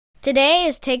Today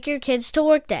is Take Your Kids to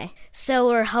Work Day, so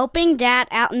we're helping Dad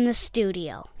out in the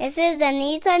studio. This is a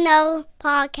Need to Know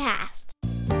podcast.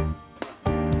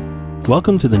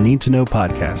 Welcome to the Need to Know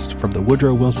podcast from the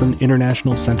Woodrow Wilson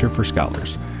International Center for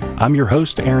Scholars. I'm your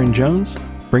host, Aaron Jones,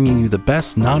 bringing you the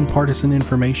best nonpartisan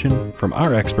information from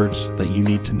our experts that you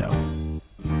need to know.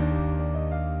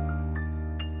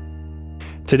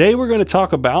 Today we're going to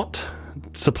talk about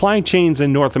supply chains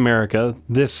in North America.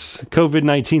 This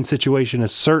COVID-19 situation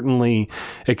has certainly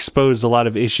exposed a lot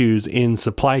of issues in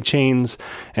supply chains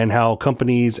and how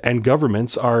companies and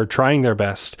governments are trying their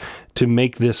best to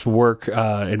make this work.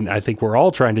 And I think we're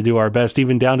all trying to do our best,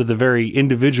 even down to the very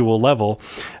individual level,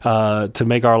 to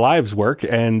make our lives work.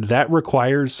 And that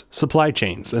requires supply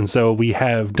chains. And so we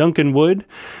have Duncan Wood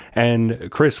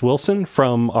and Chris Wilson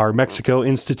from our Mexico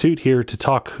Institute here to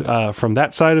talk from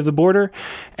that side of the border,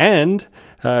 and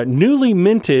newly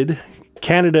minted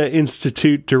Canada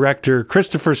Institute Director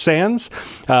Christopher Sands.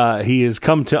 He has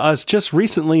come to us just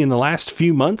recently in the last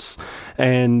few months,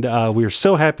 and we're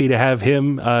so happy to have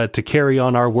him to carry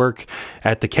on our work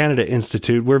at the Canada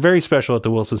Institute. We're very special at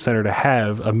the Wilson Center to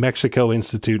have a Mexico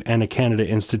Institute and a Canada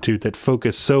Institute that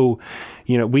focus so,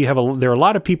 there are a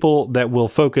lot of people that will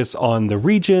focus on the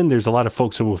region. There's a lot of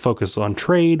folks who will focus on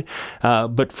trade,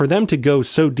 but for them to go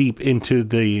so deep into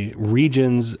the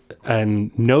regions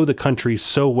and know the countries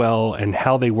so well and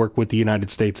how they work with the United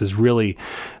States is really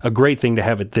a great thing to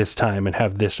have at this time and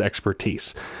have this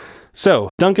expertise. So,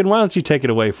 Duncan, why don't you take it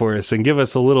away for us and give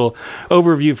us a little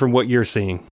overview from what you're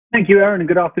seeing? Thank you, Aaron, and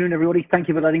good afternoon, everybody. Thank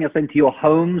you for letting us into your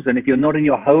homes. And if you're not in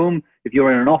your home, if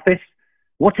you're in an office,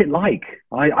 what's it like?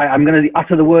 I'm going to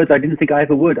utter the words I didn't think I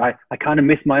ever would. I kind of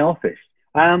miss my office.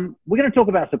 We're going to talk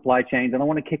about supply chains, and I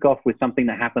want to kick off with something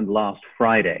that happened last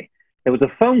Friday. There was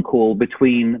a phone call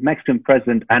between Mexican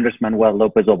President Andrés Manuel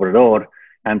López Obrador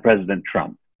and President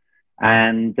Trump.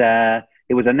 And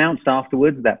it was announced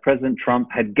afterwards that President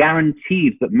Trump had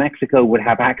guaranteed that Mexico would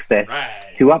have access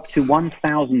to up to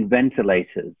 1,000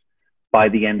 ventilators by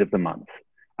the end of the month,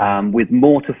 with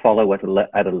more to follow at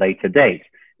a later date.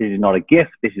 This is not a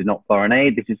gift. This is not foreign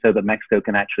aid. This is so that Mexico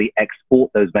can actually export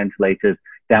those ventilators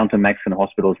down to Mexican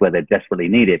hospitals where they're desperately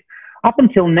needed. Up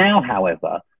until now,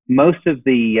 however, most of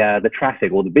the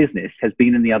traffic or the business has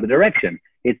been in the other direction.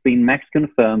 It's been Mexican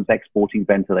firms exporting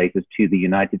ventilators to the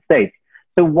United States.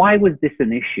 So why was this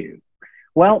an issue?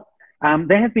 Well,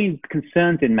 there have been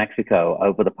concerns in Mexico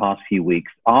over the past few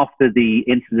weeks after the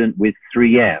incident with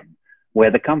 3M, where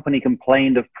the company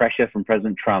complained of pressure from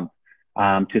President Trump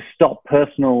to stop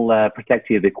personal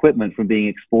protective equipment from being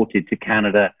exported to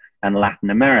Canada and Latin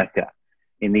America.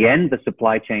 In the end, the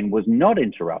supply chain was not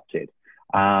interrupted.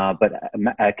 But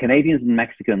Canadians and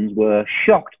Mexicans were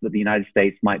shocked that the United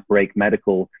States might break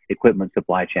medical equipment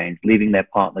supply chains, leaving their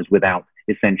partners without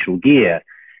essential gear.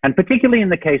 And particularly in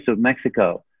the case of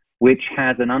Mexico, which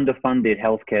has an underfunded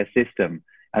healthcare system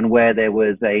and where there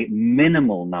was a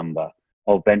minimal number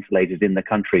of ventilators in the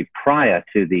country prior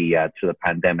to the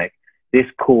pandemic, this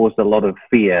caused a lot of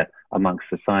fear amongst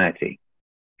society.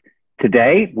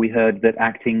 Today, we heard that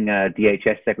acting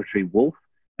DHS Secretary Wolf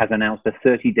has announced a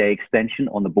 30-day extension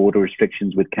on the border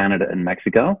restrictions with Canada and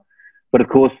Mexico. But of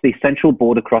course, the essential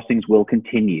border crossings will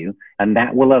continue, and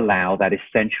that will allow that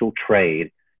essential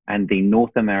trade and the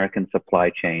North American supply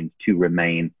chains to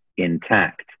remain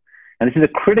intact. And this is a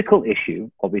critical issue,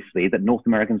 obviously, that North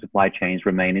American supply chains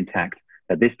remain intact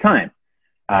at this time.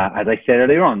 As I said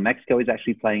earlier on, Mexico is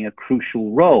actually playing a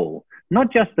crucial role,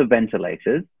 not just the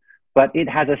ventilators, but it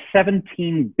has a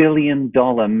 $17 billion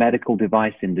medical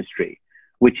device industry,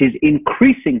 which is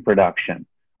increasing production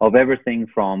of everything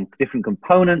from different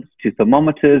components to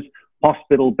thermometers,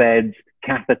 hospital beds,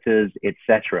 catheters,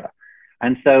 etc.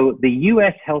 And so the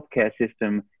U.S. healthcare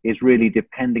system is really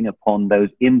depending upon those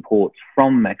imports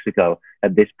from Mexico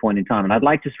at this point in time. And I'd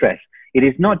like to stress, it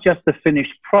is not just the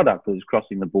finished product that is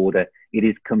crossing the border, it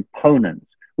is components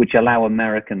which allow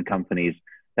American companies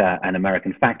and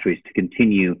American factories to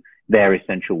continue their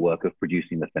essential work of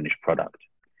producing the finished product.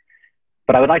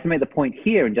 But I would like to make the point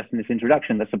here, and just in this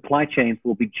introduction, that supply chains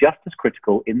will be just as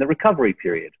critical in the recovery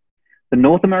period. The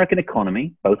North American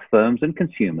economy, both firms and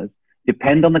consumers,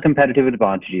 depend on the competitive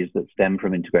advantages that stem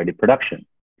from integrated production.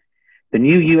 The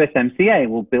new USMCA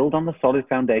will build on the solid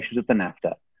foundations of the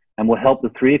NAFTA and will help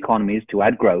the three economies to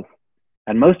add growth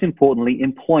and, most importantly,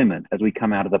 employment as we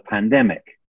come out of the pandemic.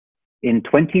 In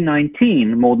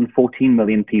 2019, more than 14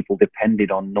 million people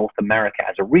depended on North America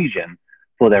as a region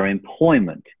for their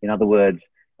employment. In other words,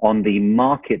 on the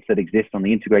markets that exist on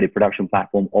the integrated production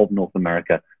platform of North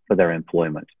America for their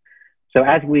employment. So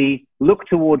as we look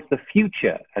towards the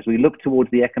future, as we look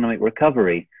towards the economic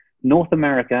recovery, North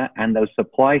America and those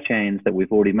supply chains that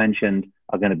we've already mentioned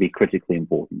are going to be critically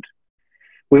important.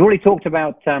 We've already talked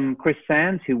about Chris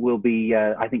Sands, who will be,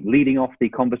 I think, leading off the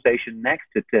conversation next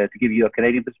to give you a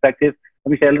Canadian perspective.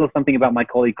 Let me say a little something about my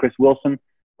colleague, Chris Wilson.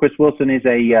 Chris Wilson is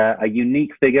a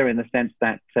unique figure in the sense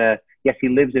that, yes, he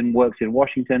lives and works in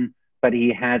Washington, but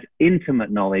he has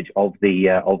intimate knowledge of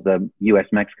the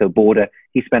U.S.-Mexico border.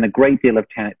 He spent a great deal of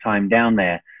time down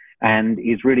there and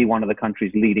is really one of the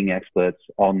country's leading experts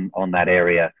on that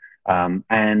area.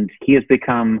 And he has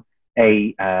become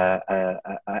an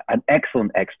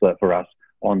excellent expert for us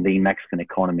on the Mexican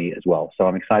economy as well. So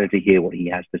I'm excited to hear what he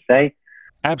has to say.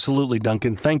 Absolutely,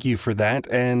 Duncan. Thank you for that.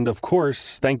 And of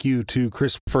course, thank you to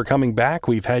Chris for coming back.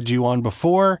 We've had you on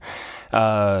before,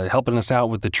 helping us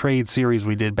out with the trade series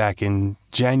we did back in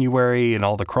January and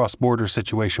all the cross-border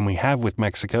situation we have with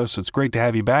Mexico. So it's great to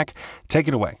have you back. Take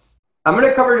it away. I'm going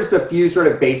to cover just a few sort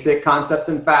of basic concepts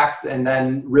and facts, and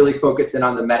then really focus in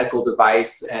on the medical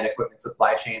device and equipment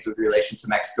supply chains with relation to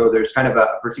Mexico. There's kind of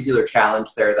a particular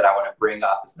challenge there that I want to bring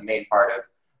up as the main part of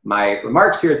my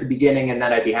remarks here at the beginning, and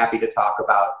then I'd be happy to talk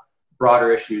about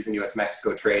broader issues in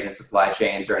U.S.-Mexico trade and supply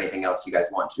chains or anything else you guys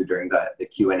want to during the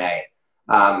Q&A.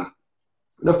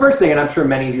 The first thing, and I'm sure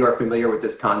many of you are familiar with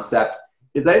this concept,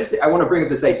 is I want to bring up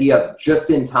this idea of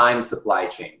just-in-time supply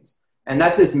chains. And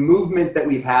that's this movement that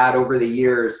we've had over the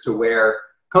years to where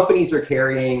companies are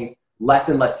carrying less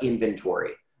and less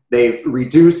inventory. They've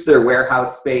reduced their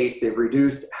warehouse space. They've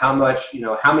reduced how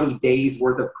many days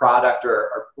worth of product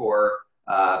or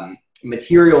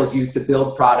materials used to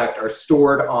build product are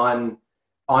stored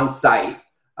on site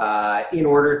in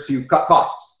order to cut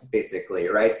costs, basically,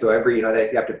 right? So you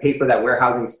have to pay for that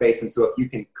warehousing space. And so if you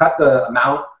can cut the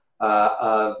amount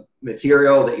of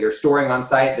material that you're storing on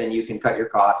site, then you can cut your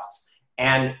costs.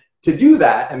 And to do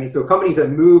that, so companies have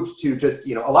moved to just,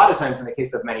 a lot of times in the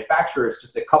case of manufacturers,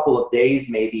 just a couple of days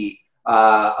maybe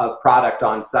of product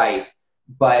on site.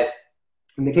 But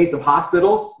in the case of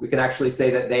hospitals, we can actually say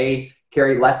that they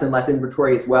carry less and less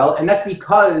inventory as well. And that's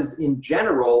because in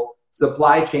general,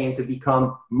 supply chains have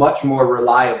become much more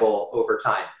reliable over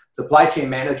time. Supply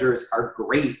chain managers are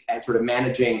great at sort of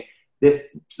managing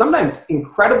this sometimes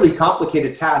incredibly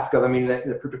complicated task of,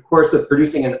 the course of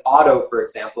producing an auto, for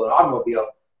example, an automobile,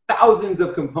 thousands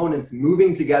of components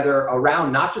moving together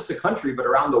around not just a country, but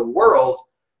around the world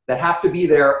that have to be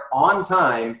there on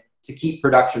time to keep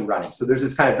production running. So there's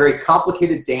this kind of very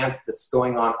complicated dance that's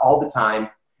going on all the time.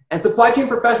 And supply chain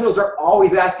professionals are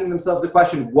always asking themselves the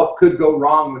question, what could go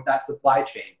wrong with that supply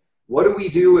chain? What do we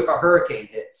do if a hurricane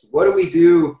hits? What do we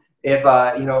do if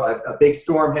a big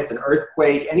storm hits, an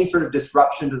earthquake, any sort of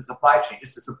disruption to the supply chain?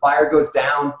 Just a supplier goes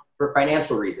down for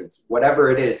financial reasons,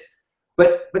 whatever it is.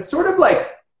 But sort of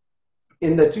like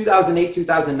in the 2008,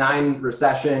 2009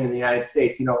 recession in the United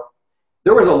States,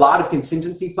 there was a lot of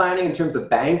contingency planning in terms of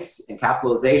banks and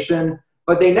capitalization,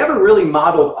 but they never really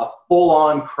modeled a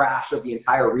full-on crash of the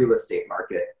entire real estate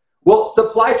market. Well,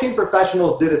 supply chain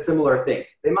professionals did a similar thing.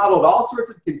 They modeled all sorts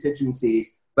of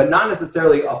contingencies, but not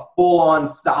necessarily a full-on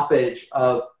stoppage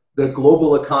of the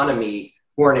global economy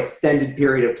for an extended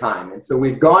period of time. And so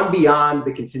we've gone beyond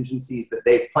the contingencies that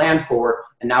they've planned for,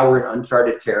 and now we're in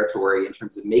uncharted territory in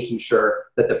terms of making sure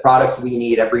that the products we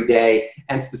need every day,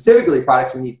 and specifically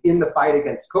products we need in the fight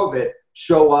against COVID,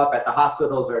 show up at the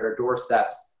hospitals or at our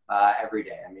doorsteps every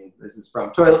day. This is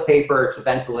from toilet paper to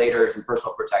ventilators and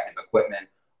personal protective equipment.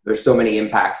 There's so many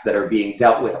impacts that are being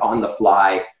dealt with on the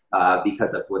fly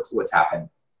because of what's happened.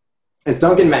 As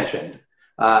Duncan mentioned,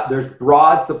 there's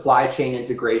broad supply chain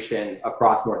integration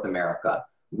across North America.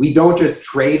 We don't just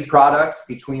trade products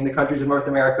between the countries of North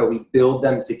America, we build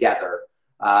them together.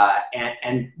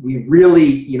 And we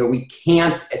really, we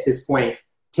can't at this point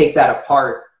take that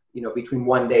apart, between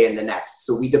one day and the next.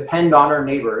 So we depend on our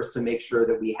neighbors to make sure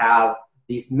that we have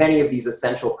many of these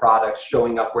essential products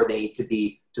showing up where they need to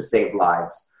be to save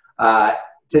lives.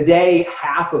 Today,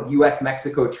 half of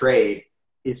US-Mexico trade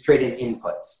is trade in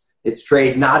inputs. It's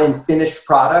trade not in finished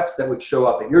products that would show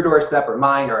up at your doorstep or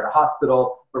mine or at a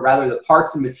hospital, but rather the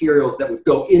parts and materials that would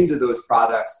go into those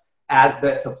products as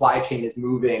that supply chain is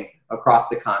moving across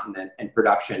the continent and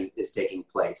production is taking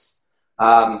place.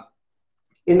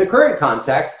 In the current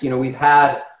context, we've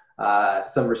had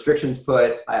some restrictions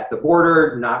put at the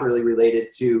border, not really related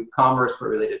to commerce, but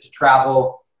related to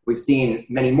travel. We've seen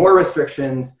many more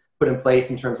restrictions put in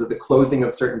place in terms of the closing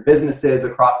of certain businesses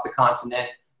across the continent.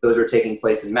 Those are taking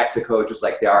place in Mexico, just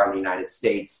like they are in the United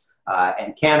States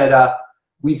and Canada.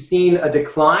 We've seen a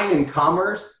decline in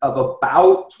commerce of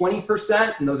about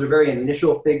 20%, and those are very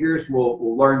initial figures.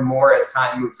 We'll learn more as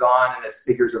time moves on and as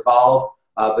figures evolve,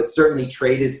 but certainly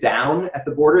trade is down at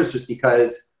the borders just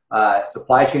because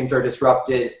Supply chains are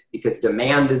disrupted because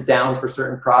demand is down for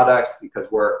certain products,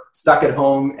 because we're stuck at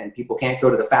home and people can't go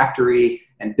to the factory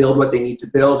and build what they need to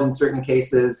build in certain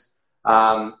cases.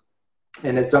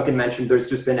 And as Duncan mentioned, there's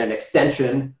just been an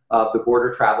extension of the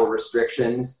border travel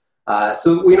restrictions.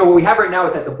 So, what we have right now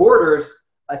is at the borders,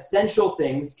 essential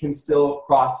things can still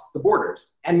cross the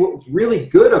borders. And what's really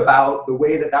good about the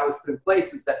way that was put in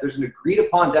place is that there's an agreed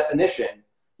upon definition,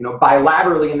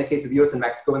 bilaterally in the case of US and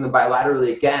Mexico, and then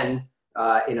bilaterally again,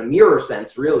 in a mirror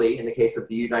sense, really, in the case of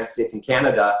the United States and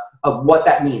Canada, of what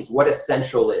that means, what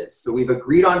essential is. So we've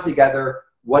agreed on together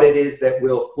what it is that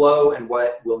will flow and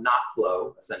what will not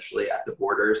flow, essentially, at the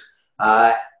borders.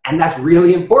 And that's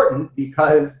really important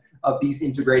because of these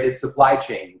integrated supply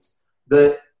chains.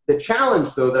 The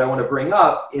challenge, though, that I want to bring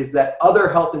up is that other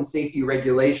health and safety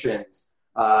regulations,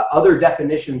 other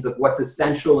definitions of what's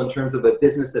essential in terms of a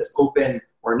business that's open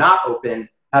or not open,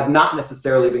 have not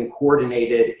necessarily been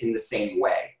coordinated in the same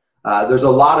way. There's a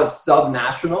lot of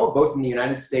subnational, both in the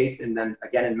United States and then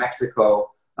again in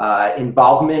Mexico,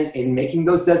 involvement in making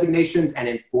those designations and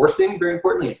enforcing, very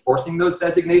importantly, enforcing those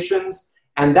designations.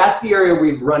 And that's the area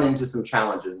we've run into some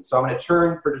challenges. And so I'm going to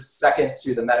turn for just a second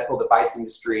to the medical device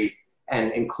industry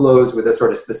and close with a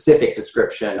sort of specific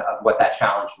description of what that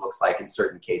challenge looks like in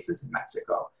certain cases in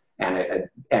Mexico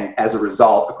and as a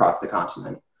result across the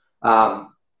continent.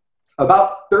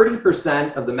 About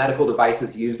 30% of the medical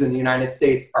devices used in the United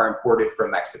States are imported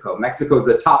from Mexico. Mexico is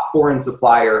the top foreign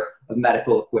supplier of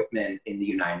medical equipment in the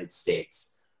United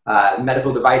States. The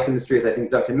medical device industry, as I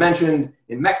think Duncan mentioned,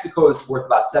 in Mexico is worth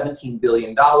about $17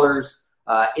 billion.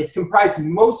 It's comprised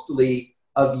mostly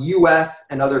of US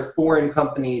and other foreign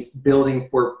companies building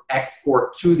for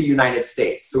export to the United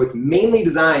States. So it's mainly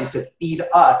designed to feed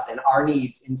us and our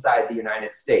needs inside the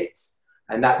United States.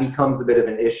 And that becomes a bit of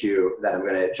an issue that I'm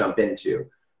going to jump into.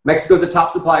 Mexico is a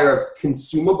top supplier of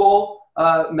consumable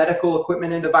medical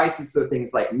equipment and devices, so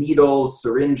things like needles,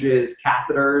 syringes,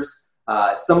 catheters.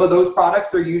 Some of those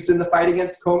products are used in the fight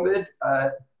against COVID,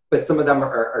 but some of them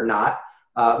are not.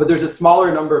 But there's a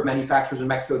smaller number of manufacturers in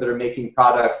Mexico that are making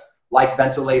products like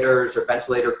ventilators or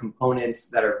ventilator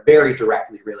components that are very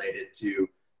directly related to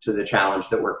the challenge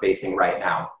that we're facing right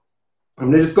now. I'm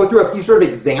going to just go through a few sort of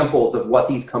examples of what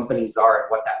these companies are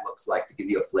and what that looks like to give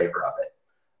you a flavor of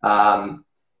it.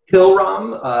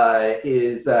 Hillrom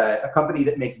is a company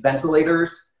that makes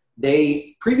ventilators.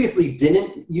 They previously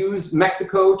didn't use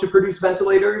Mexico to produce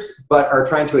ventilators, but are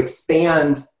trying to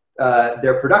expand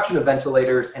their production of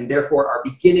ventilators and therefore are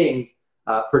beginning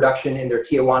production in their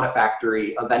Tijuana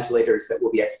factory of ventilators that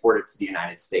will be exported to the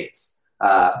United States.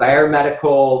 Bayer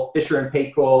Medical, Fisher &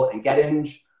 Paykel, and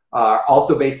Getinge are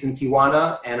also based in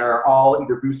Tijuana and are all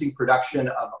either boosting production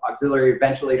of auxiliary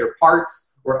ventilator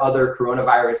parts or other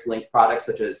coronavirus-linked products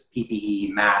such as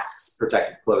PPE, masks,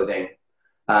 protective clothing.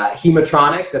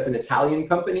 Hematronic, that's an Italian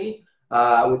company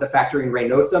with a factory in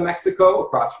Reynosa, Mexico,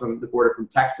 across from the border from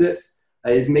Texas,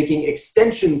 is making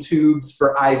extension tubes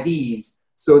for IVs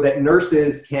so that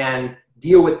nurses can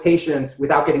deal with patients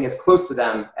without getting as close to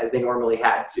them as they normally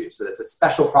had to. So that's a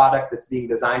special product that's being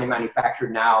designed and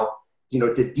manufactured now,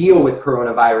 to deal with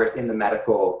coronavirus in the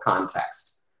medical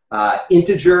context.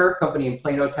 Integer, company in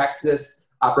Plano, Texas,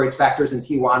 operates factories in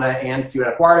Tijuana and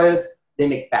Ciudad Juarez. They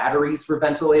make batteries for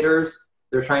ventilators.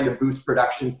 They're trying to boost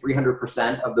production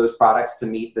 300% of those products to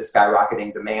meet the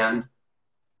skyrocketing demand.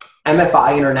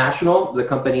 MFI International is a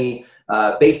company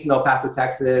based in El Paso,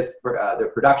 Texas, their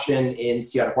production in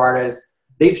Ciudad Juarez.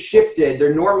 They've shifted,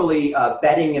 they're normally a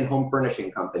bedding and home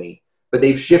furnishing company, but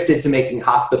they've shifted to making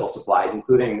hospital supplies,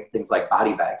 including things like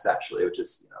body bags, actually, which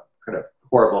is kind of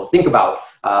horrible to think about,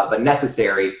 but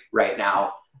necessary right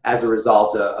now as a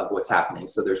result of what's happening.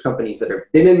 So there's companies that have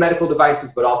been in medical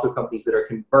devices, but also companies that are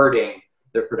converting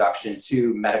their production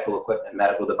to medical equipment,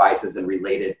 medical devices, and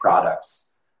related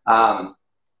products.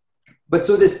 But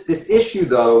so this issue,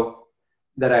 though,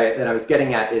 that I was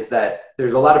getting at is that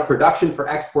there's a lot of production for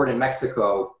export in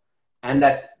Mexico, and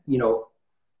that's,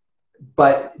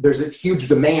 but there's a huge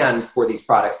demand for these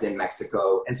products in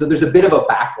Mexico. And so there's a bit of a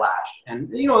backlash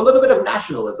and, a little bit of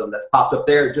nationalism that's popped up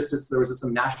there, just as there was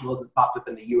some nationalism that popped up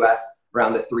in the US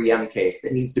around the 3M case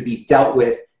that needs to be dealt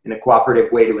with in a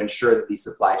cooperative way to ensure that these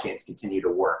supply chains continue to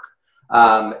work.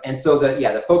 And so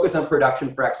the focus on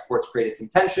production for exports created some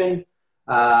tension.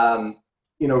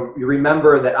 You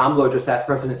remember that AMLO just asked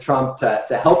President Trump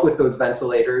to help with those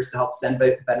ventilators, to help send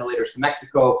ventilators to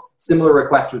Mexico. Similar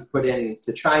request was put in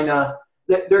to China.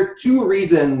 There are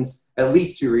at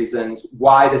least two reasons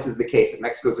why this is the case, that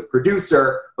Mexico is a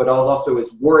producer, but also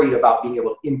is worried about being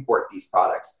able to import these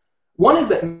products. One is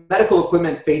that medical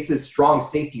equipment faces strong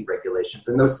safety regulations,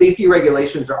 and those safety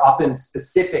regulations are often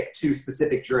specific to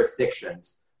specific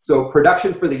jurisdictions. So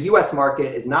production for the US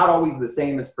market is not always the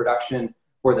same as production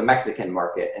for the Mexican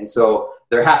market. And so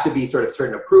there have to be sort of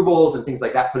certain approvals and things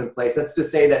like that put in place. That's to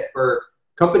say that for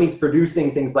companies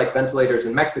producing things like ventilators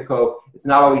in Mexico, it's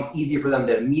not always easy for them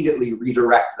to immediately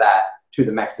redirect that to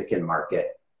the Mexican market.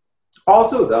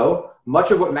 Also, though,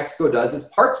 much of what Mexico does is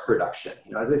parts production.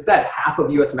 As I said, half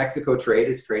of US-Mexico trade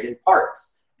is trade in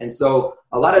parts. And so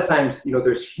a lot of times,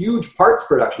 there's huge parts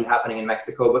production happening in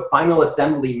Mexico, but final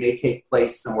assembly may take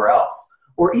place somewhere else.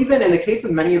 Or even in the case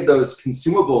of many of those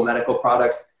consumable medical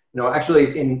products,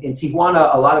 actually in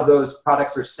Tijuana, a lot of those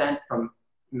products are sent from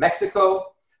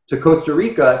Mexico to Costa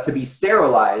Rica to be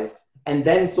sterilized and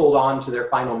then sold on to their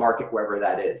final market, wherever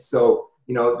that is. So,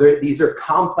 these are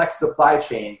complex supply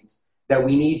chains that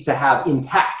we need to have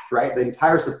intact, right? The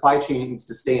entire supply chain needs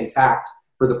to stay intact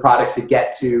for the product to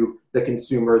get to the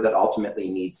consumer that ultimately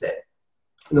needs it.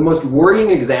 The most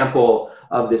worrying example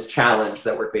of this challenge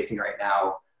that we're facing right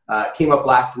now came up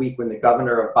last week when the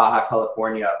governor of Baja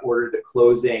California ordered the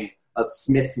closing of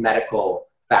Smith's Medical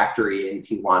factory in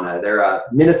Tijuana. They're a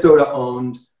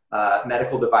Minnesota-owned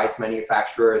medical device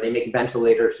manufacturer. They make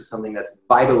ventilators, to something that's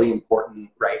vitally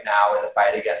important right now in the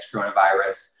fight against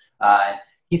coronavirus.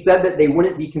 He said that they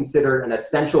wouldn't be considered an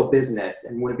essential business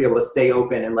and wouldn't be able to stay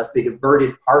open unless they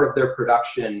diverted part of their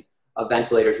production of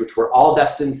ventilators, which were all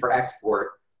destined for export,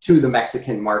 to the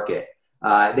Mexican market.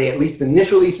 They at least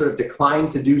initially sort of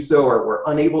declined to do so or were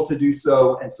unable to do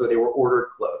so, and so they were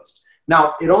ordered closed.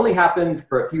 Now, it only happened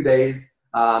for a few days,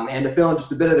 and to fill in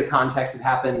just a bit of the context, it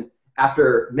happened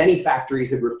after many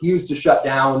factories had refused to shut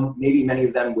down, maybe many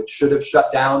of them which should have shut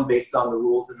down based on the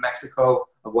rules in Mexico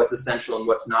of what's essential and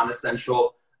what's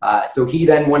non-essential. So he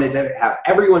then wanted to have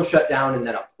everyone shut down and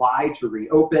then apply to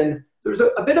reopen. So it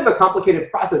was a bit of a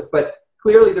complicated process, but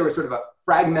clearly there was sort of a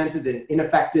fragmented and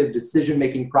ineffective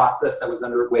decision-making process that was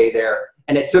underway there.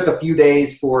 And it took a few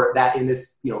days for that, in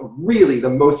this, really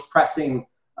the most pressing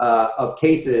of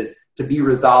cases, to be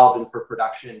resolved and for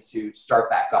production to start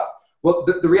back up. Well,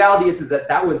 the reality is that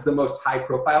that was the most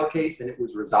high-profile case, and it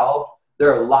was resolved.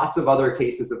 There are lots of other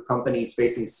cases of companies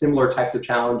facing similar types of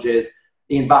challenges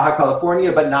in Baja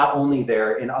California, but not only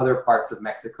there, in other parts of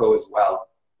Mexico as well,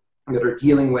 that are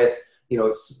dealing with,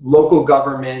 local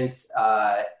governments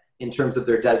in terms of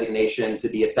their designation to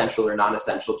be essential or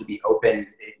non-essential, to be open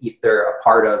if they're a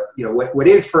part of, what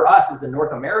is for us as a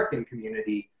North American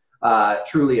community,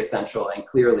 truly essential and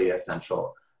clearly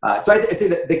essential. So I'd say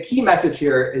that the key message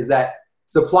here is that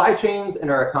supply chains in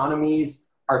our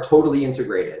economies are totally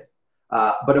integrated,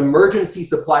 but emergency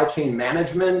supply chain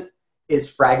management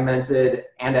is fragmented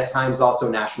and at times also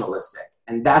nationalistic.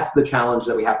 And that's the challenge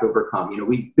that we have to overcome.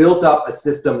 We've built up a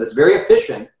system that's very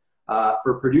efficient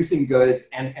for producing goods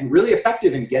and really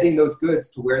effective in getting those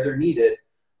goods to where they're needed.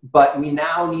 But we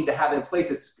now need to have in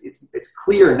place, it's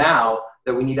clear now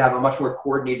that we need to have a much more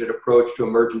coordinated approach to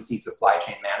emergency supply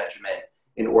chain management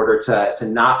in order to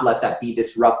not let that be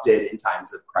disrupted in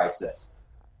times of crisis.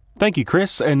 Thank you,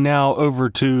 Chris. And now over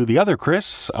to the other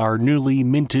Chris, our newly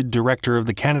minted director of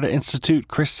the Canada Institute,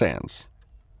 Chris Sands.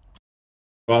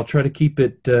 I'll try to keep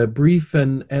it brief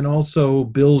and also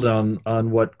build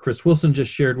on what Chris Wilson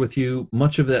just shared with you.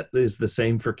 Much of that is the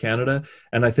same for Canada.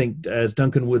 And I think, as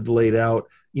Duncan Wood laid out,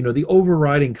 the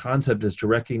overriding concept is to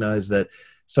recognize that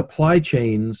supply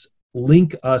chains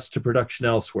link us to production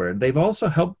elsewhere. They've also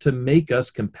helped to make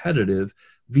us competitive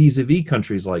vis-a-vis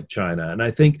countries like China. And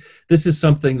I think this is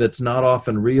something that's not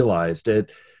often realized.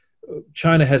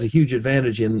 China has a huge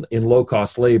advantage in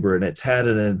low-cost labor, and it's had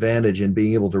an advantage in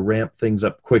being able to ramp things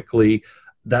up quickly.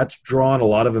 That's drawn a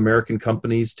lot of American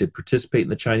companies to participate in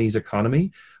the Chinese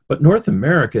economy. But North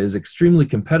America is extremely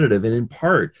competitive, and in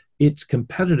part, it's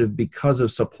competitive because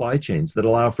of supply chains that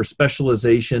allow for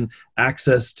specialization,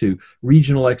 access to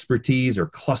regional expertise or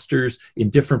clusters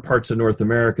in different parts of North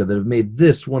America that have made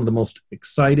this one of the most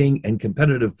exciting and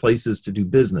competitive places to do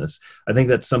business. I think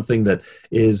that's something that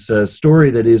is a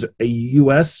story that is a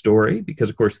U.S. story,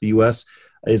 because, of course, the U.S.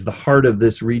 is the heart of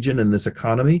this region and this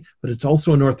economy, but it's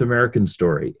also a North American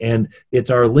story. And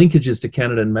it's our linkages to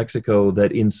Canada and Mexico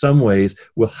that in some ways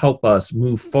will help us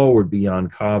move forward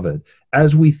beyond COVID.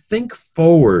 As we think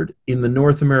forward in the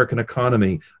North American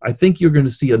economy, I think you're going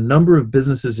to see a number of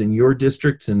businesses in your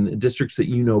districts and districts that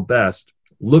you know best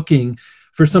looking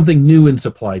for something new in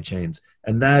supply chains,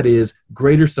 and that is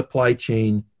greater supply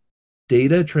chain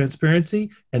data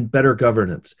transparency and better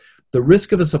governance. The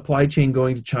risk of a supply chain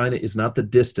going to China is not the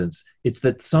distance. It's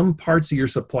that some parts of your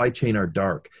supply chain are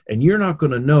dark, and you're not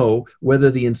going to know whether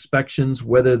the inspections,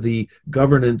 whether the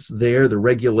governance there, the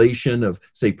regulation of,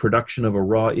 say, production of a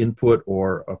raw input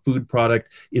or a food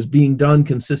product is being done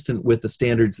consistent with the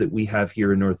standards that we have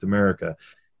here in North America.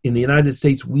 In the United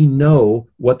States, we know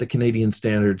what the Canadian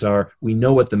standards are. We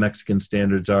know what the Mexican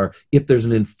standards are. If there's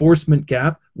an enforcement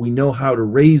gap, we know how to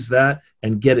raise that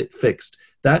and get it fixed.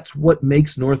 That's what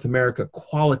makes North America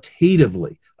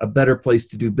qualitatively a better place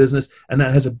to do business. And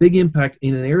that has a big impact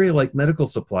in an area like medical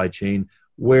supply chain,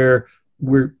 where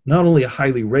we're not only a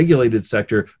highly regulated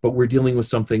sector, but we're dealing with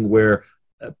something where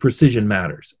precision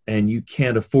matters. And you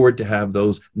can't afford to have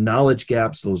those knowledge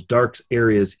gaps, those dark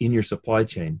areas in your supply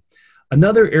chain.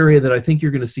 Another area that I think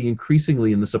you're going to see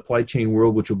increasingly in the supply chain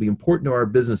world, which will be important to our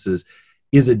businesses,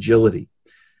 is agility.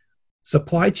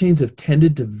 Supply chains have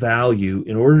tended to value,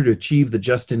 in order to achieve the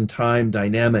just-in-time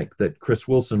dynamic that Chris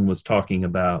Wilson was talking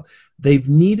about, they've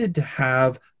needed to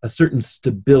have a certain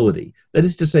stability. That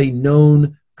is to say,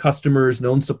 known customers,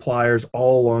 known suppliers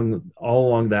all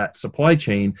along that supply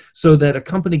chain, so that a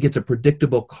company gets a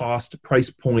predictable cost price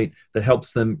point that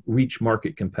helps them reach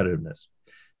market competitiveness.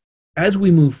 As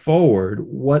we move forward,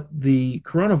 what the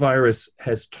coronavirus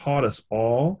has taught us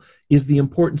all is the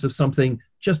importance of something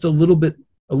just a little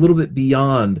bit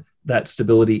beyond that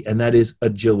stability, and that is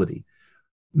agility.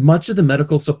 Much of the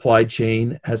medical supply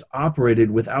chain has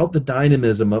operated without the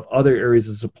dynamism of other areas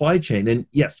of supply chain. And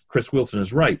yes, Chris Wilson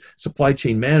is right. Supply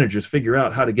chain managers figure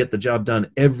out how to get the job done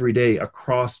every day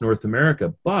across North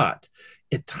America. But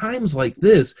at times like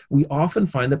this, we often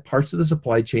find that parts of the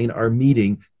supply chain are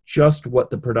meeting just what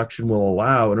the production will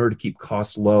allow in order to keep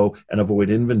costs low and avoid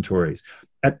inventories.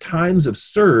 At times of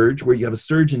surge, where you have a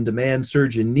surge in demand,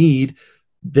 surge in need,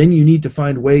 then you need to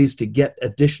find ways to get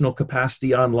additional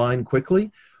capacity online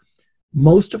quickly.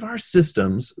 Most of our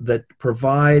systems that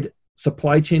provide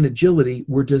supply chain agility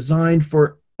were designed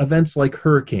for events like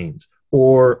hurricanes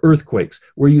or earthquakes,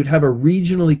 where you'd have a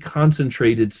regionally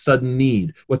concentrated sudden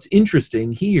need. What's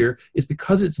interesting here is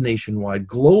because it's nationwide,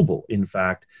 global, in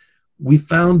fact, we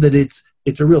found that it's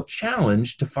a real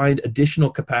challenge to find additional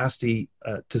capacity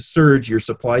to surge your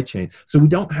supply chain. So we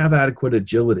don't have adequate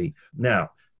agility.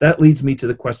 Now, that leads me to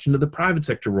the question of the private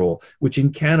sector role, which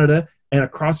in Canada and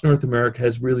across North America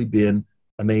has really been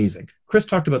amazing. Chris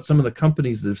talked about some of the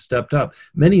companies that have stepped up.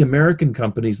 Many American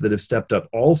companies that have stepped up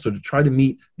also to try to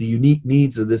meet the unique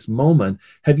needs of this moment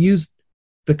have used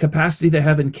the capacity they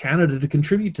have in Canada to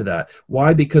contribute to that.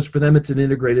 Why? Because for them, it's an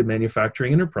integrated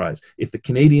manufacturing enterprise. If the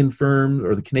Canadian firm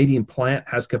or the Canadian plant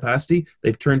has capacity,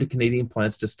 they've turned to Canadian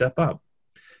plants to step up.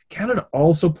 Canada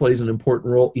also plays an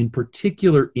important role in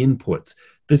particular inputs.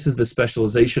 This is the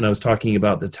specialization I was talking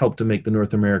about that's helped to make the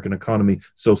North American economy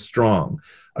so strong.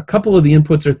 A couple of the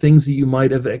inputs are things that you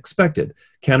might have expected.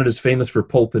 Canada's famous for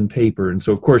pulp and paper. And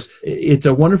so, of course, it's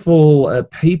a wonderful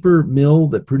paper mill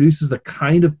that produces the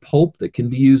kind of pulp that can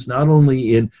be used not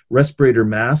only in respirator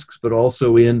masks, but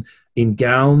also in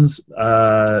gowns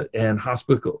and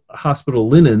hospital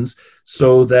linens,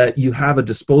 so that you have a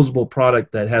disposable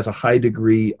product that has a high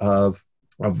degree of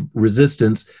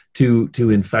resistance to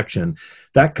infection.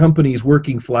 That company is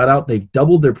working flat out. They've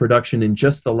doubled their production in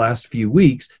just the last few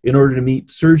weeks in order to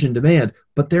meet surge in demand,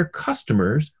 but their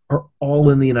customers are all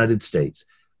in the United States,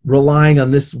 relying on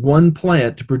this one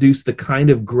plant to produce the kind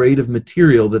of grade of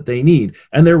material that they need.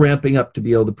 And they're ramping up to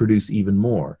be able to produce even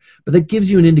more. But that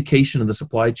gives you an indication of the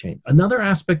supply chain. Another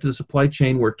aspect of the supply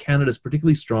chain where Canada is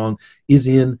particularly strong is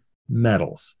in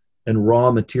metals and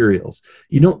raw materials.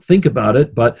 You don't think about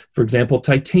it, but for example,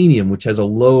 titanium, which has a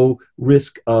low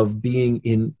risk of being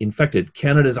infected.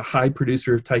 Canada is a high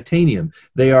producer of titanium.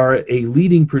 They are a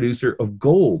leading producer of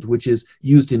gold, which is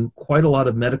used in quite a lot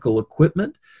of medical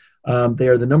equipment. They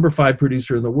are the number 5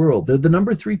 producer in the world. They're the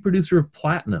number 3 producer of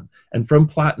platinum. And from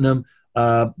platinum,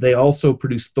 they also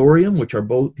produce thorium, which are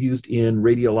both used in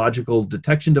radiological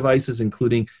detection devices,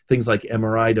 including things like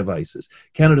MRI devices.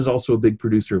 Canada is also a big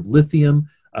producer of lithium.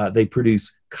 They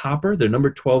produce copper. They're number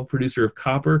 12 producer of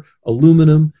copper,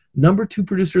 aluminum, number 2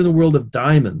 producer in the world of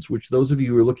diamonds, which those of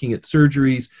you who are looking at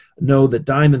surgeries know that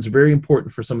diamonds are very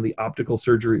important for some of the optical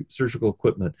surgical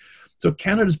equipment. So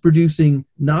Canada's producing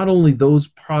not only those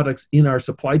products in our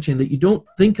supply chain that you don't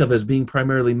think of as being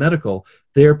primarily medical,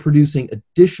 they're producing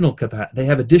additional capacity. They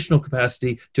have additional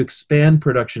capacity to expand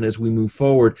production as we move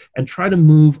forward and try to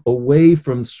move away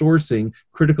from sourcing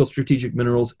critical strategic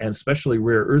minerals and especially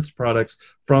rare earths products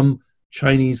from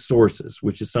Chinese sources,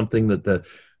 which is something that the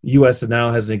U.S.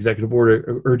 now has an executive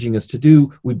order urging us to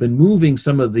do. We've been moving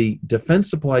some of the defense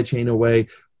supply chain away.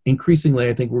 increasingly,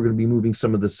 I think we're going to be moving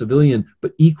some of the civilian,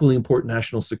 but equally important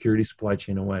national security supply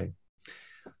chain away.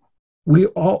 We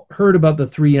all heard about the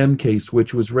 3M case,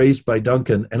 which was raised by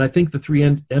Duncan, and I think the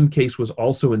 3M case was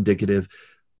also indicative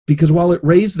because while it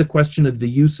raised the question of the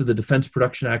use of the Defense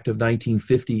Production Act of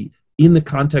 1950 in the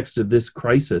context of this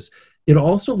crisis, it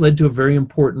also led to a very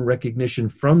important recognition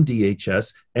from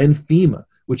DHS and FEMA,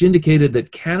 which indicated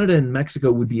that Canada and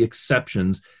Mexico would be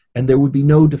exceptions and there would be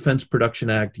no Defense Production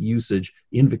Act usage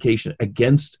invocation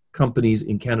against companies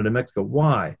in Canada and Mexico.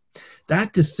 Why?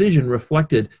 That decision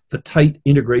reflected the tight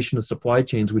integration of supply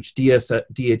chains, which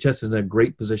DHS is in a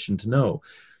great position to know.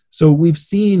 So we've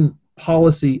seen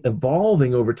policy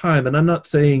evolving over time, and I'm not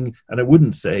saying, and I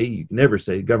wouldn't say, you can never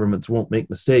say governments won't make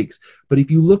mistakes, but if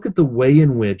you look at the way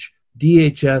in which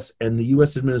DHS and the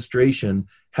U.S. administration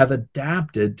have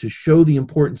adapted to show the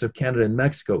importance of Canada and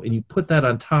Mexico, and you put that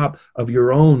on top of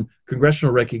your own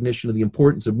congressional recognition of the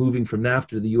importance of moving from NAFTA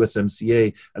to the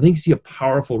USMCA, I think you see a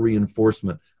powerful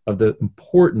reinforcement of the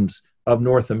importance of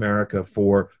North America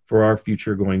for our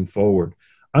future going forward.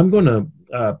 I'm going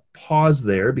to pause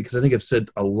there because I think I've said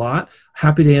a lot.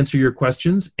 Happy to answer your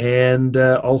questions and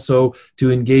also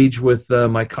to engage with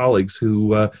my colleagues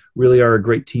who really are a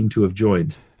great team to have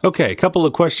joined. Okay, a couple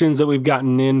of questions that we've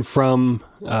gotten in from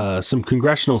some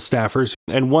congressional staffers,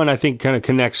 and one I think kind of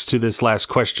connects to this last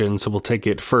question, so we'll take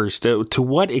it first. To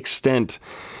what extent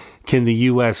can the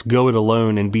U.S. go it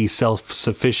alone and be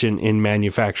self-sufficient in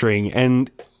manufacturing,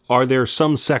 and are there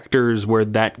some sectors where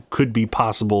that could be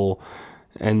possible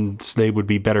and they would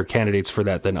be better candidates for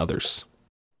that than others?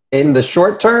 In the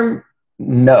short term,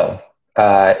 no,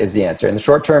 is the answer. In the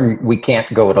short term, we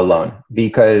can't go it alone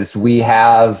because we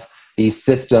have these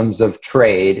systems of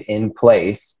trade in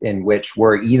place in which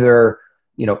we're either,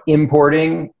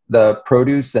 importing the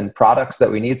produce and products that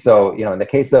we need. So, in the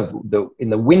case of in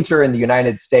the winter in the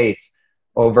United States,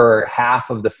 over half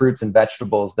of the fruits and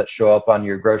vegetables that show up on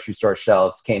your grocery store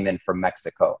shelves came in from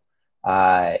Mexico.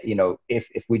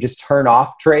 If we just turn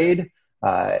off trade,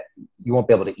 you won't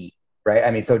be able to eat, right?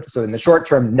 I mean, so in the short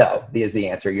term, no, is the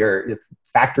answer. Your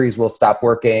factories will stop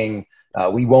working.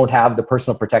 We won't have the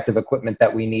personal protective equipment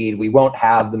that we need. We won't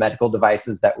have the medical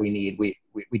devices that we need.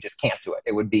 We just can't do it.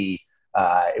 It would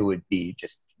be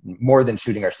just more than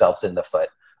shooting ourselves in the foot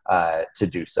to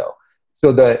do so.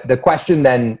 So the question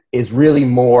then is really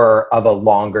more of a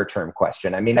longer term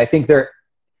question. I mean, I think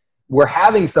we're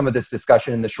having some of this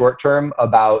discussion in the short term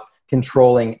about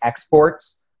controlling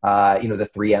exports. The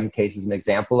 3M case is an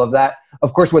example of that.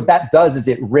 Of course, what that does is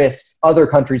it risks other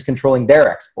countries controlling their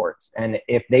exports. And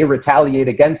if they retaliate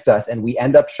against us and we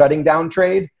end up shutting down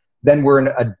trade, then we're in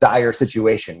a dire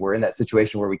situation. We're in that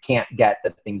situation where we can't get the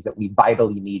things that we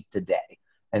vitally need today.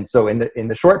 And so in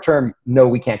the short term, no,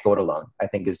 we can't go it alone, I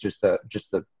think is just the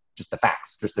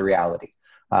facts, just the reality.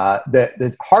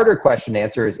 The harder question to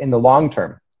answer is in the long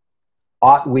term,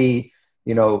 ought we,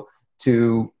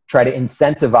 to try to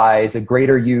incentivize a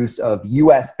greater use of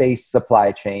US-based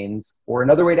supply chains? Or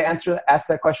another way to ask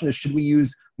that question is, should we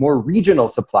use more regional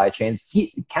supply chains,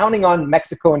 counting on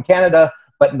Mexico and Canada,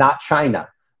 but not China,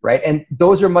 right? And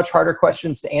those are much harder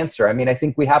questions to answer. I mean, I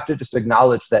think we have to just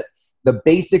acknowledge that the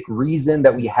basic reason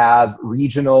that we have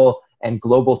regional and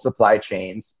global supply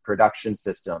chains, production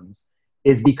systems,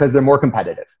 is because they're more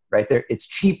competitive, right? It's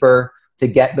cheaper to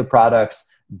get the products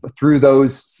through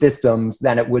those systems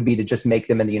than it would be to just make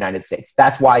them in the United States.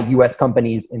 That's why US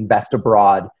companies invest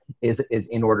abroad is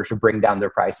in order to bring down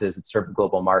their prices and serve the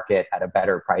global market at a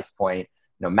better price point,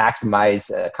 maximize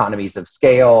economies of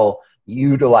scale,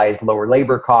 utilize lower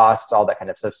labor costs, all that kind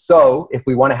of stuff. So if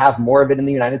we want to have more of it in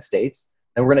the United States,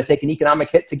 then we're going to take an economic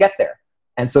hit to get there.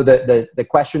 And so the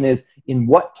question is, in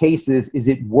what cases is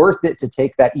it worth it to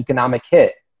take that economic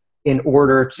hit in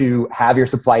order to have your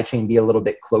supply chain be a little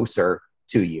bit closer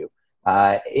to you?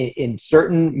 In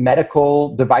certain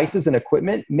medical devices and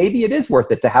equipment, maybe it is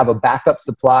worth it to have a backup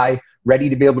supply ready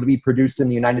to be able to be produced in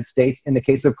the United States in the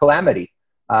case of calamity.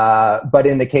 But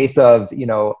in the case of,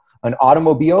 an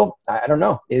automobile, I don't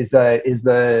know, is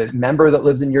the member that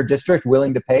lives in your district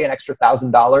willing to pay an extra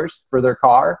 $1,000 for their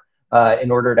car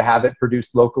in order to have it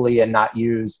produced locally and not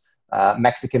use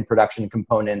Mexican production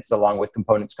components along with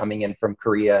components coming in from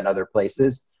Korea and other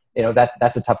places?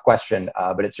 That's a tough question,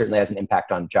 but it certainly has an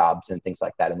impact on jobs and things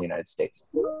like that in the United States.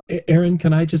 Aaron,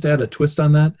 can I just add a twist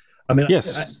on that? I mean,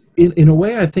 yes. In a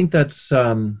way, I think that's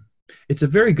It's a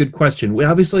very good question. We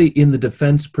obviously, in the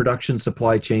defense production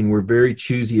supply chain, we're very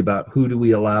choosy about who do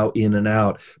we allow in and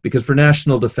out, because for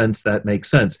national defense, that makes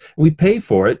sense. We pay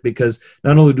for it because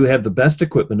not only do we have the best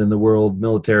equipment in the world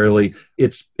militarily,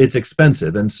 it's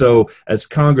expensive. And so, as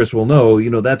Congress will know,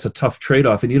 that's a tough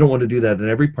trade-off, and you don't want to do that in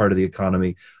every part of the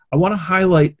economy. I want to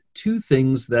highlight two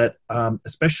things that,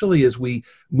 especially as we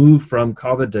move from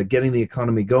COVID to getting the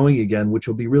economy going again, which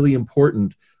will be really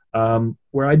important,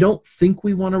 where I don't think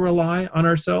we want to rely on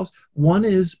ourselves. One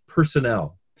is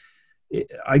personnel.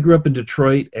 I grew up in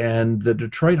Detroit, and the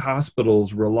Detroit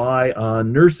hospitals rely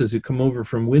on nurses who come over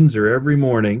from Windsor every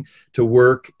morning to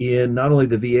work in not only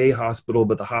the VA hospital,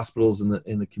 but the hospitals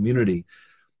in the community.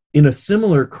 In a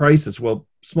similar crisis, well,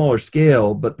 smaller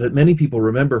scale, but that many people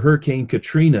remember, Hurricane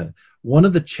Katrina, one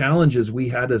of the challenges we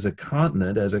had as a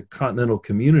continent, as a continental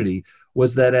community,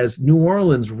 was that as New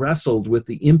Orleans wrestled with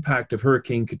the impact of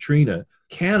Hurricane Katrina,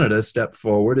 Canada stepped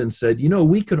forward and said,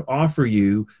 we could offer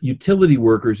you utility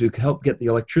workers who could help get the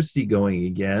electricity going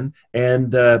again,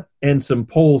 and some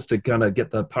poles to kind of get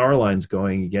the power lines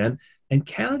going again. And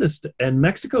Canada and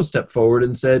Mexico stepped forward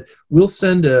and said, we'll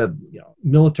send a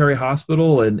military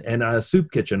hospital and a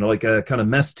soup kitchen, like a kind of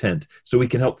mess tent, so we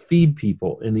can help feed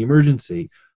people in the emergency.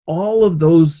 All of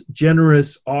those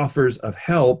generous offers of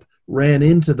help ran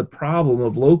into the problem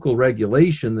of local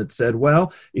regulation that said,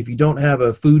 well, if you don't have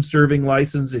a food serving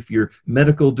license, if your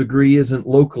medical degree isn't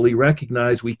locally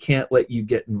recognized, we can't let you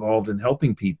get involved in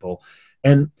helping people.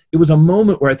 And it was a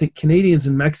moment where I think Canadians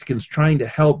and Mexicans trying to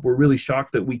help were really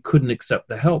shocked that we couldn't accept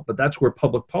the help, but that's where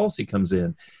public policy comes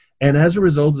in. And as a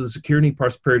result of the Security and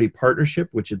Prosperity Partnership,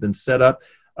 which had been set up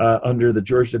under the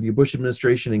George W. Bush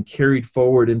administration and carried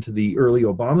forward into the early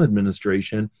Obama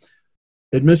administration,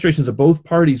 administrations of both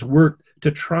parties worked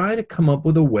to try to come up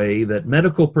with a way that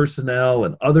medical personnel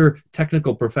and other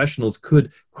technical professionals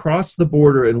could cross the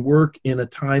border and work in a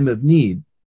time of need.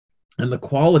 And the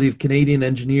quality of Canadian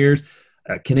engineers,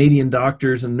 Canadian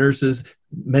doctors and nurses,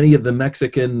 many of their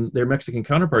Mexican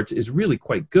counterparts, is really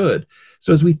quite good.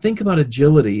 So as we think about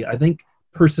agility, I think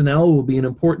personnel will be an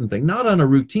important thing, not on a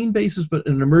routine basis, but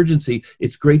in an emergency.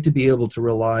 It's great to be able to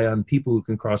rely on people who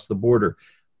can cross the border.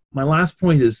 My last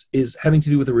point is having to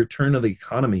do with the return of the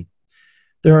economy.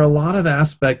 There are a lot of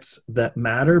aspects that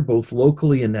matter both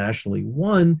locally and nationally.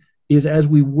 One is, as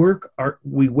we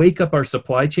wake up our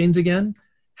supply chains again,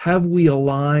 have we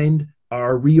aligned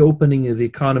our reopening of the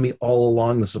economy all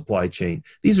along the supply chain?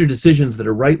 These are decisions that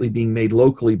are rightly being made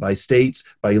locally by states,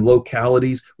 by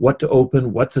localities, what to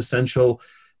open, what's essential.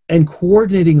 And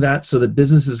coordinating that so that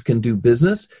businesses can do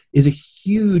business is a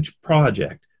huge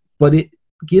project, but it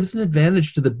gives an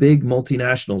advantage to the big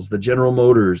multinationals, the General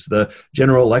Motors, the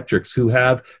General Electrics, who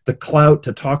have the clout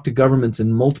to talk to governments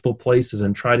in multiple places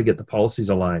and try to get the policies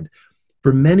aligned.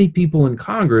 For many people in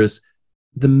Congress,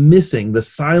 the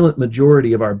silent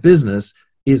majority of our business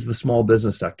is the small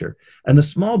business sector. And the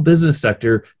small business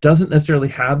sector doesn't necessarily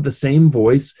have the same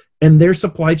voice, and their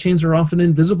supply chains are often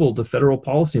invisible to federal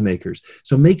policymakers.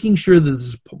 So making sure that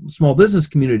the small business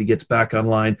community gets back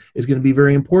online is going to be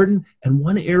very important. And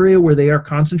one area where they are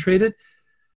concentrated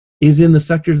is in the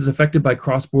sectors affected by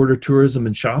cross-border tourism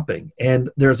and shopping.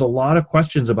 And there's a lot of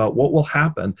questions about what will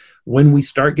happen when we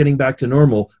start getting back to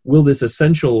normal. Will this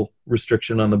essential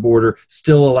restriction on the border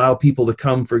still allow people to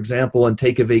come, for example, and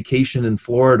take a vacation in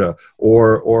Florida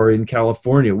or in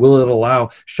California? Will it allow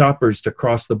shoppers to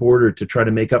cross the border to try to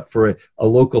make up for a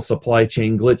local supply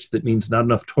chain glitch that means not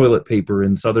enough toilet paper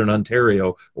in Southern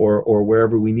Ontario or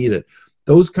wherever we need it?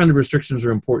 Those kind of restrictions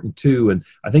are important too. And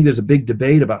I think there's a big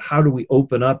debate about how do we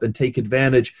open up and take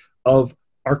advantage of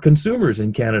our consumers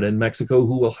in Canada and Mexico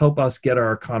who will help us get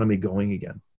our economy going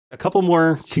again. A couple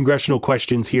more congressional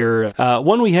questions here.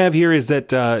 One we have here is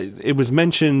that it was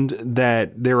mentioned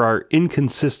that there are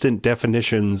inconsistent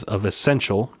definitions of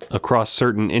essential across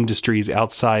certain industries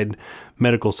outside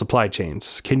medical supply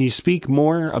chains. Can you speak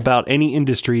more about any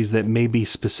industries that may be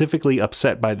specifically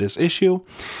upset by this issue?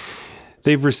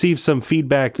 They've received some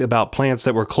feedback about plants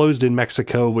that were closed in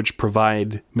Mexico, which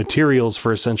provide materials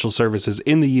for essential services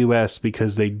in the U.S.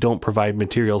 because they don't provide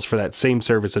materials for that same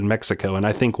service in Mexico. And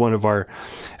I think one of our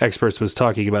experts was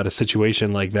talking about a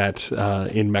situation like that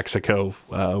in Mexico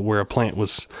where a plant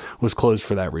was closed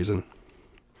for that reason.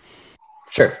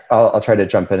 Sure. I'll try to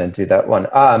jump in and do that one.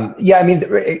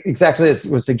 Exactly as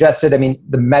was suggested.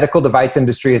 The medical device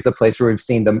industry is the place where we've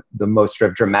seen the most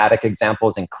sort of dramatic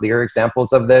examples and clear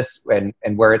examples of this, and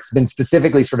where it's been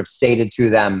specifically sort of stated to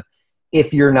them,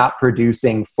 if you're not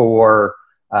producing for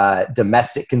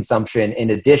domestic consumption in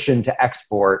addition to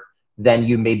export, then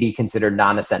you may be considered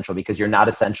non-essential because you're not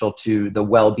essential to the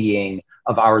well-being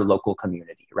of our local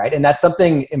community, right? And that's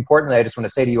something importantly, I just want to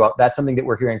say to you all, that's something that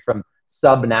we're hearing from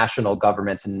subnational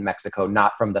governments in Mexico,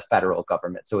 not from the federal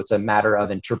government. So it's a matter of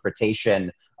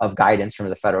interpretation of guidance from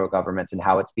the federal governments and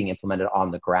how it's being implemented on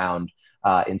the ground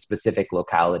in specific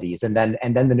localities. And then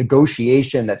the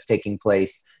negotiation that's taking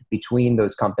place between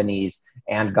those companies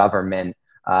and government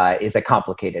is a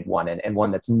complicated one and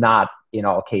one that's not in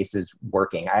all cases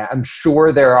working. I'm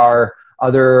sure there are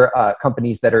other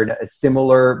companies that are in a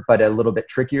similar but a little bit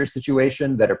trickier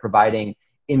situation that are providing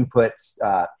inputs.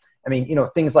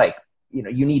 Things like,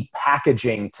 you need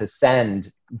packaging to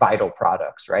send vital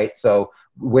products, right? So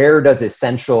where does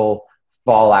essential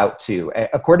fall out to?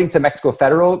 According to Mexico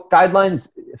federal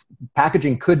guidelines,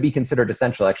 packaging could be considered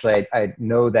essential. Actually, I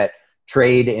know that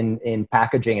trade in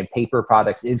packaging and paper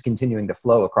products is continuing to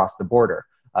flow across the border.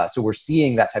 So we're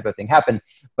seeing that type of thing happen.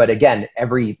 But again,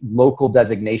 every local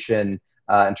designation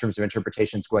in terms of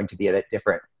interpretation is going to be a bit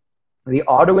different. The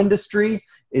auto industry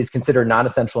is considered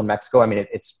non-essential in Mexico. I mean,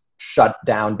 it's shut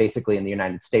down basically in the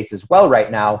United States as well right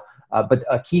now. But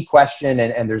a key question,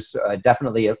 and there's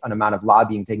definitely an amount of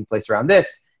lobbying taking place around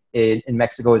this in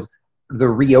Mexico, is the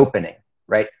reopening,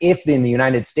 right? If in the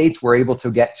United States we're able to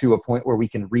get to a point where we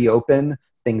can reopen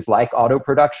things like auto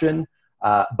production,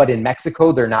 but in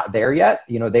Mexico, they're not there yet.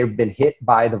 They've been hit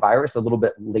by the virus a little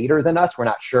bit later than us. We're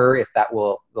not sure if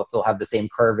they'll have the same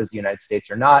curve as the United States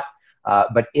or not.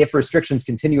 But if restrictions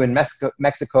continue in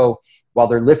Mexico while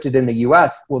they're lifted in the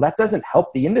US, well, that doesn't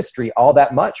help the industry all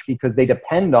that much because they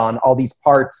depend on all these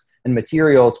parts and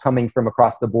materials coming from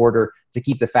across the border to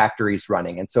keep the factories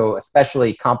running. And so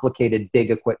especially complicated,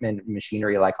 big equipment,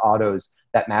 machinery like autos,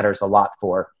 that matters a lot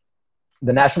for.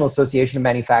 The National Association of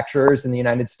Manufacturers in the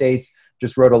United States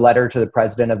just wrote a letter to the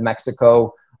president of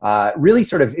Mexico. Really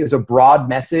it was a broad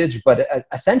message, but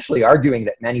essentially arguing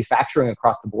that manufacturing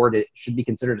across the board, it should be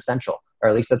considered essential, or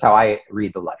at least that's how I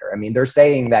read the letter. I mean, they're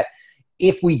saying that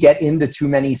if we get into too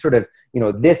many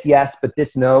this yes, but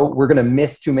this no, we're going to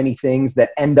miss too many things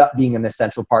that end up being an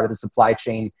essential part of the supply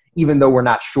chain, even though we're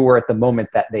not sure at the moment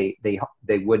that they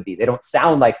would be. They don't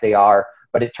sound like they are,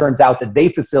 but it turns out that they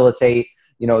facilitate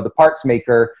the parts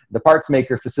maker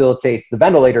facilitates the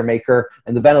ventilator maker,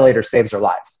 and the ventilator saves our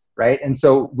lives, right? And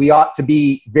so we ought to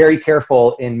be very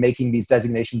careful in making these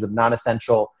designations of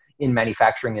non-essential in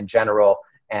manufacturing in general,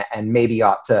 and maybe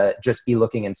ought to just be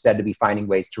looking instead to be finding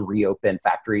ways to reopen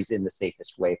factories in the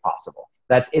safest way possible.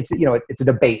 It's a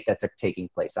debate that's taking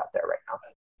place out there right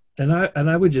now. And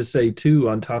I would just say too,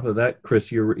 on top of that,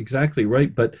 Chris, you're exactly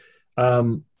right. But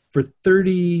for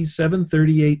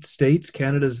 38 states,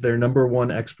 Canada's their number one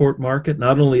export market,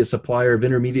 not only a supplier of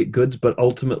intermediate goods, but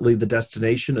ultimately the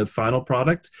destination of final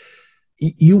products.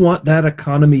 You want that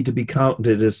economy to be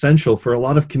counted essential. For a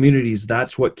lot of communities,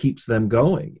 that's what keeps them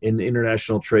going in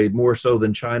international trade, more so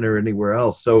than China or anywhere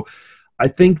else. So I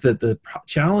think that the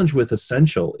challenge with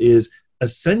essential is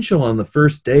essential on the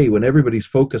first day when everybody's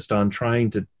focused on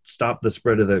trying to stop the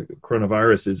spread of the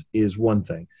coronavirus is one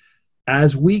thing.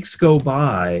 As weeks go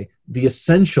by, the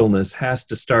essentialness has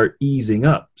to start easing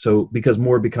up. So because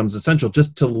more becomes essential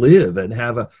just to live and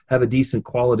have a decent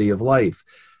quality of life.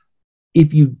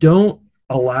 If you don't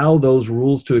allow those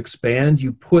rules to expand,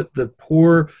 you put the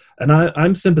poor, and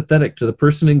I'm sympathetic to the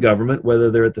person in government,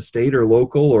 whether they're at the state or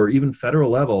local or even federal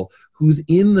level, who's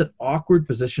in the awkward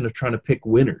position of trying to pick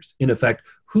winners. In effect,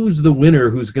 who's the winner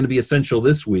who's going to be essential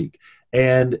this week?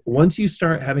 And once you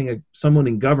start having someone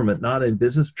in government, not in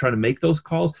business, trying to make those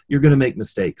calls, you're going to make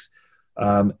mistakes.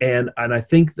 And I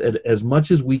think that as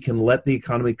much as we can let the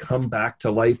economy come back to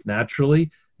life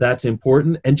naturally, that's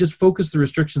important, and just focus the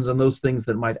restrictions on those things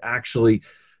that might actually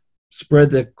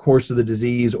spread the course of the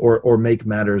disease or make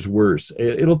matters worse.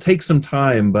 It'll take some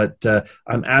time, but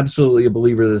I'm absolutely a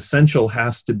believer that essential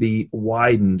has to be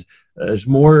widened. There's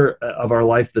more of our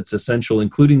life that's essential,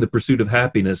 including the pursuit of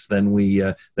happiness, than we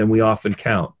often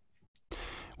count.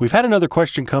 We've had another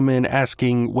question come in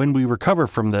asking, when we recover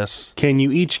from this, can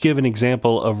you each give an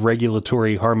example of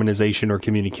regulatory harmonization or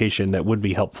communication that would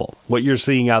be helpful? What you're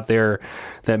seeing out there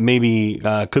that maybe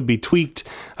could be tweaked.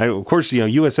 Of course,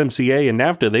 USMCA and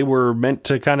NAFTA, they were meant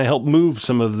to kind of help move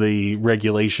some of the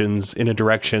regulations in a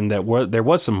direction that there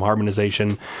was some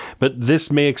harmonization, but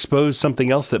this may expose something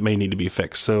else that may need to be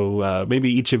fixed. So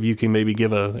maybe each of you can maybe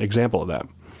give an example of that.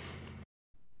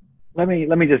 Let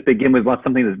me just begin with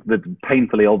something that's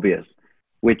painfully obvious,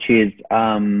 which is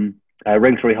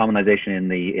regulatory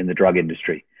harmonization in the drug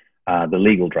industry, the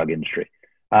legal drug industry.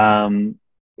 In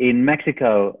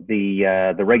Mexico,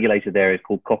 the regulator there is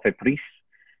called COFEPRIS,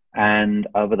 and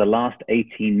over the last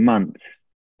 18 months,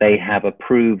 they have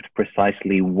approved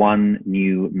precisely one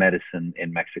new medicine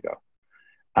in Mexico.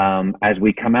 As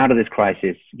we come out of this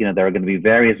crisis, there are going to be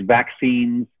various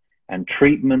vaccines and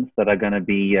treatments that are going to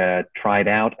be tried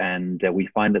out, and we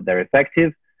find that they're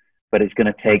effective, but it's going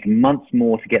to take months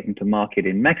more to get them to market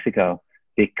in Mexico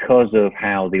because of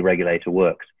how the regulator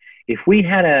works. If we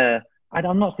had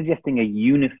I'm not suggesting a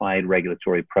unified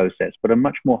regulatory process, but a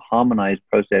much more harmonized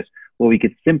process where we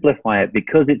could simplify it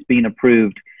because it's been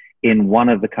approved in one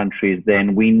of the countries,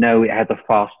 then we know it has a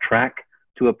fast track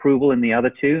to approval in the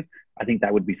other two. I think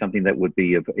that would be something that would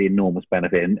be of enormous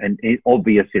benefit and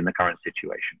obvious in the current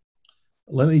situation.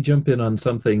 Let me jump in on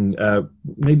something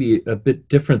maybe a bit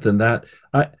different than that.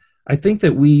 I think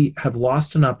that we have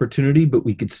lost an opportunity, but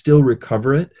we could still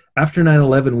recover it. After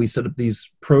 9/11, we set up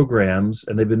these programs,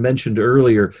 and they've been mentioned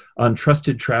earlier, on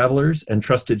trusted travelers and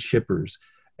trusted shippers.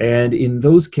 And in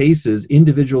those cases,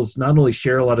 individuals not only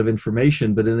share a lot of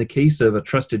information, but in the case of a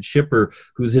trusted shipper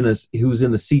who's in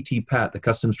the CTPAT, the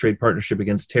Customs Trade Partnership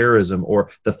Against Terrorism, or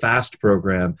the FAST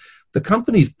program, the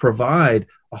companies provide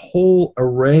a whole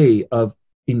array of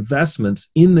investments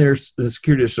in the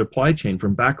security of supply chain,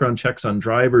 from background checks on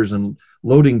drivers and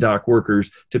loading dock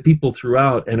workers to people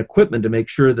throughout, and equipment to make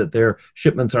sure that their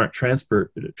shipments aren't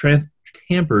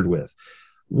tampered with.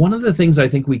 One of the things I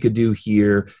think we could do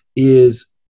here is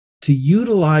to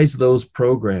utilize those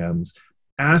programs,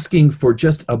 asking for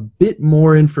just a bit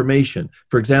more information.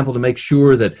 For example, to make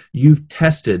sure that you've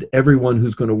tested everyone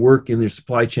who's going to work in your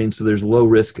supply chain so there's low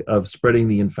risk of spreading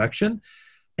the infection.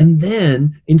 And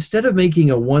then, instead of making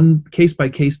a one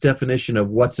case-by-case definition of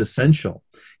what's essential,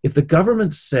 if the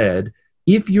government said,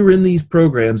 if you're in these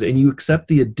programs and you accept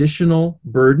the additional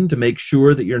burden to make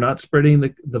sure that you're not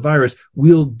spreading the virus,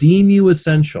 we'll deem you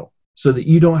essential so that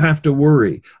you don't have to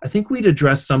worry. I think we'd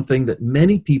address something that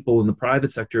many people in the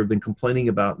private sector have been complaining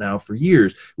about now for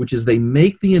years, which is they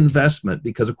make the investment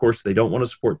because, of course, they don't want to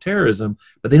support terrorism,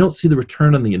 but they don't see the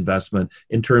return on the investment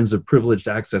in terms of privileged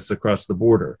access across the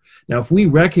border. Now, if we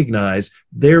recognize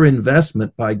their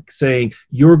investment by saying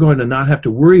you're going to not have to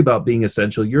worry about being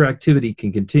essential, your activity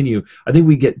can continue, I think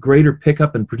we get greater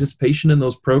pickup and participation in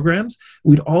those programs.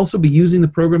 We'd also be using the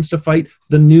programs to fight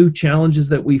the new challenges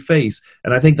that we face.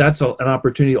 And I think that's an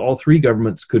opportunity all three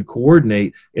governments could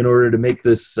coordinate in order to make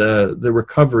this the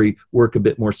recovery work a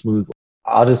bit more smoothly.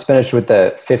 I'll just finish with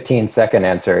the 15-second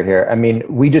answer here. I mean,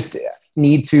 we just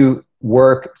need to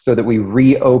work so that we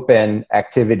reopen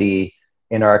activity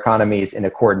in our economies in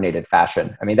a coordinated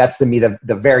fashion. I mean, that's to me the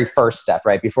very first step,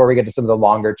 right? Before we get to some of the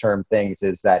longer term things,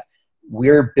 is that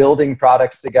we're building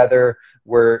products together,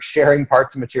 we're sharing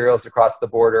parts and materials across the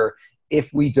border.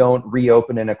 If we don't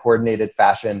reopen in a coordinated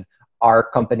fashion, our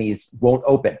companies won't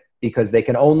open, because they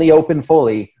can only open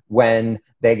fully when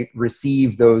they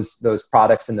receive those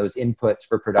products and those inputs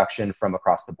for production from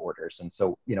across the borders. And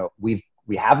so, we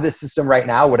have this system right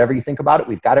now. Whatever you think about it,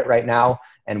 we've got it right now,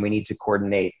 and we need to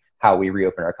coordinate how we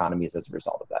reopen our economies as a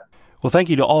result of that. Well, thank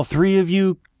you to all three of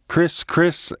you, Chris,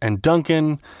 and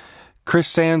Duncan. Chris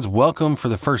Sands, welcome for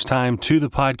the first time to the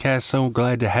podcast. So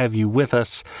glad to have you with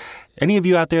us. Any of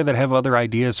you out there that have other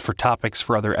ideas for topics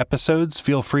for other episodes,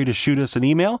 feel free to shoot us an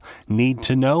email,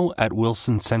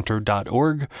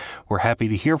 needtoknow@wilsoncenter.org. We're happy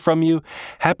to hear from you,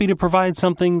 happy to provide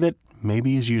something that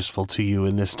maybe is useful to you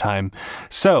in this time.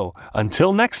 So,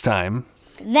 until next time.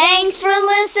 Thanks for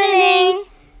listening.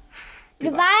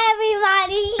 Goodbye,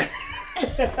 everybody.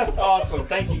 Awesome.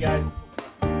 Thank you, guys.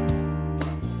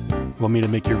 Want me to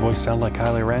make your voice sound like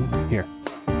Kylie Ren? Here.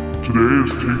 Today is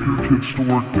Take Your Kids to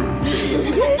Work Day.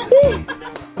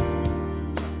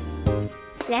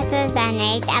 This is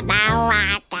Anita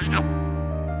Balata.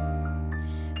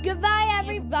 Goodbye,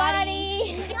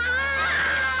 everybody.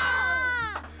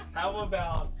 How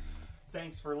about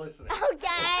thanks for listening?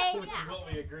 Okay. Which is what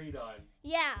we agreed on.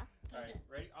 Yeah. All right,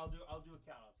 ready? I'll do a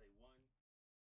count.